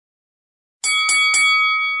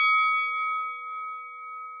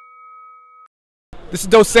This is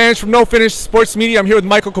Dos Sands from No Finish Sports Media. I'm here with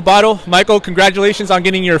Michael Cabato. Michael, congratulations on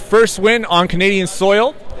getting your first win on Canadian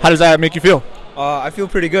soil. How does that make you feel? I feel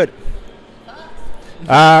pretty good.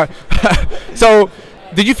 So,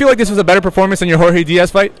 did you feel like this was a better performance than your Jorge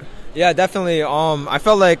Diaz fight? Yeah, definitely. I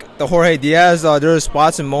felt like the Jorge Diaz, there were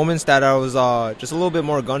spots and moments that I was just a little bit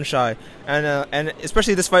more gun shy, and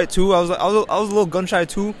especially this fight too. I was a little gun shy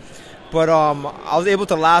too, but I was able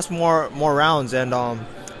to last more rounds, and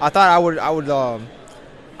I thought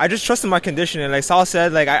I just trusted my conditioning. Like Sal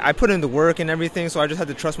said, like I put in the work and everything, so I just had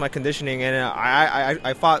to trust my conditioning, and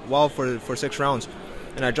I fought well for 6 rounds,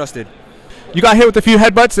 and I adjusted. You got hit with a few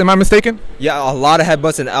headbutts, am I mistaken? Yeah, a lot of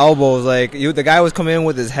headbutts and elbows. Like the guy was coming in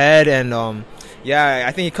with his head, and yeah,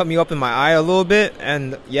 I think he cut me up in my eye a little bit,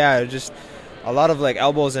 and yeah, just a lot of like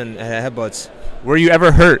elbows and headbutts. Were you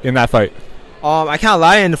ever hurt in that fight? I can't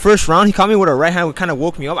lie. In the first round, he caught me with a right hand, which kind of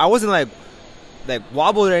woke me up. I wasn't like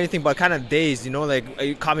wobbled or anything, but kind of dazed, you know, like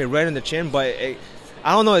it caught me right in the chin. But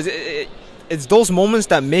I don't know, it's those moments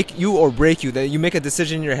that make you or break you, that you make a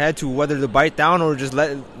decision in your head to whether to bite down or just let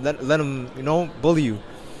him, you know, bully you.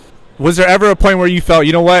 Was there ever a point where you felt,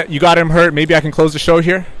 you know what, you got him hurt, maybe I can close the show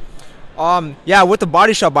here? Yeah, with the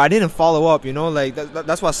body shot, but I didn't follow up, you know, like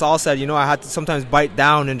that's what Saul said, you know, I had to sometimes bite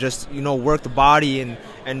down and just, you know, work the body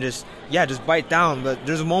and just bite down. But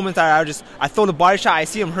there's a moment that I throw the body shot, I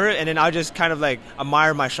see him hurt, and then I just kind of like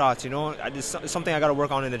admire my shots, you know. It's something I got to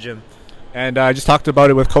work on in the gym. And I just talked about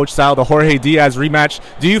it with Coach Sal, the Jorge Diaz rematch.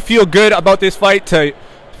 Do you feel good about this fight to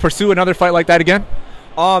pursue another fight like that again?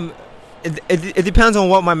 It depends on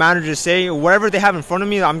what my managers say. Whatever they have in front of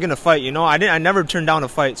me, I'm gonna fight. You know, I never turn down a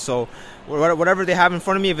fight. So whatever they have in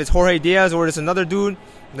front of me, if it's Jorge Diaz or it's another dude,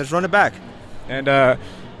 let's run it back. And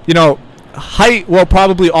you know, height will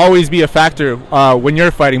probably always be a factor when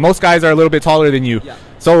you're fighting. Most guys are a little bit taller than you. Yeah.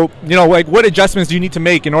 So you know, like, what adjustments do you need to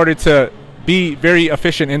make in order to be very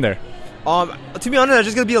efficient in there? To be honest, I'm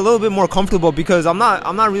just gonna be a little bit more comfortable, because I'm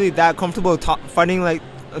not really that comfortable fighting like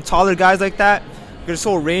taller guys like that. They're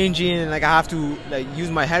so rangy, and like I have to like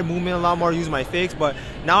use my head movement a lot more, use my fakes. But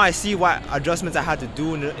now I see what adjustments I had to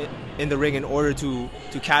do in the ring in order to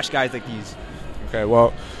catch guys like these. Okay,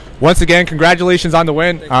 well, once again, congratulations on the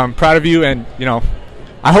win. I'm proud of you, and you know,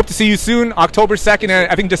 I hope to see you soon, October 2nd,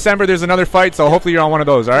 and I think December there's another fight. So hopefully you're on one of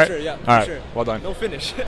those. All right. Sure, yeah. All right. Sure. Well done. No finish.